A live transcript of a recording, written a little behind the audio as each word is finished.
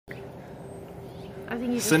I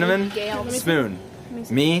think you Cinnamon, spoon.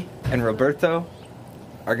 Me and Roberto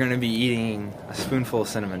are gonna be eating a spoonful of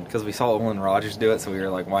cinnamon because we saw Olan Rogers do it, so we were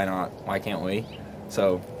like, why not? Why can't we?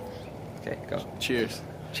 So, okay, go. Cheers.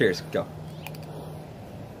 Cheers, go.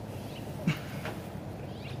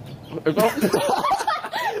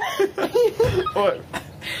 What?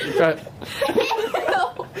 Okay.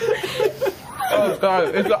 Oh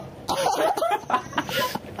god, it's a...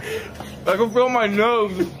 I can feel my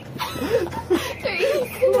nose.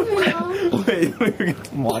 Wait, let me get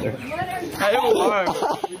some water. I have water.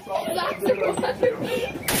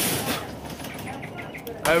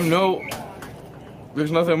 I have no...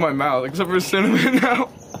 There's nothing in my mouth except for cinnamon now.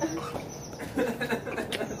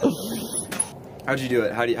 How'd you do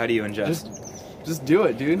it? How do you ingest? Just do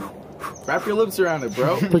it, dude. Wrap your lips around it,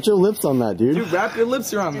 bro. Put your lips on that, dude. Dude, wrap your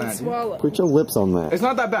lips around that, dude. Put your lips on that. It's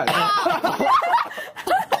not that bad.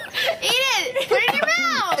 Eat it! Put it in your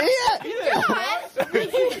mouth! Eat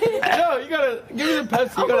it! No, you gotta... Give me the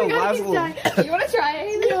Pepsi. You gotta last a little. You wanna try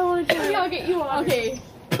it? No, I wanna try it. I'll get you one. Okay.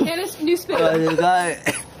 Hannah's new spoon. Is Is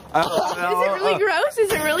it really gross?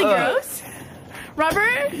 Is it really gross?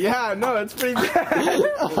 Robert? Yeah, no, it's pretty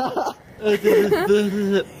bad. Are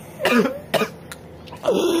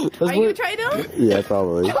you gonna try it though? Yeah,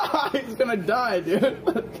 probably. He's gonna die, dude.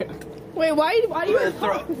 Wait, why do you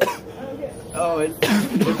throw? Oh, it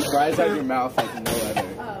fries out your mouth like no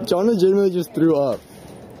other. John legitimately just threw up.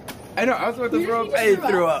 I know, I was about to throw up. Hey,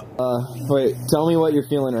 threw up. Wait, tell me what you're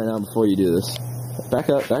feeling right now before you do this. Back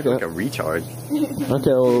up, back up. Like a recharge.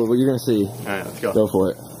 Okay, well, what you're gonna see. Alright, let's go. Go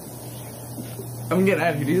for it. I'm getting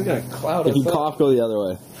out of here, dude. He's gonna cloud If us you up. cough, go the other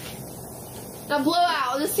way. The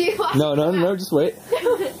blowout. Just see what. No, just wait.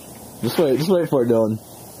 Just wait for it, Dylan.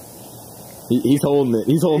 He's holding it.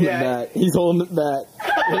 He's holding it back. He's holding it back.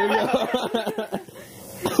 There you go.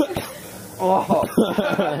 Oh.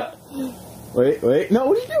 Wait. No,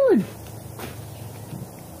 what are you doing?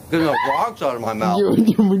 There's no rocks out of my mouth.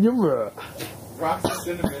 Rocks and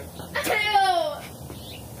cinnamon.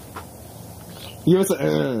 Give us a.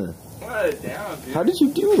 Put it down, dude. How did you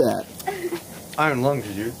do that? Iron lungs,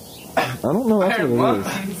 dude. I don't know. That's Iron what it lungs.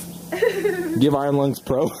 is. Give Iron Lungs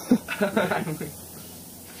Pro. Iron lungs.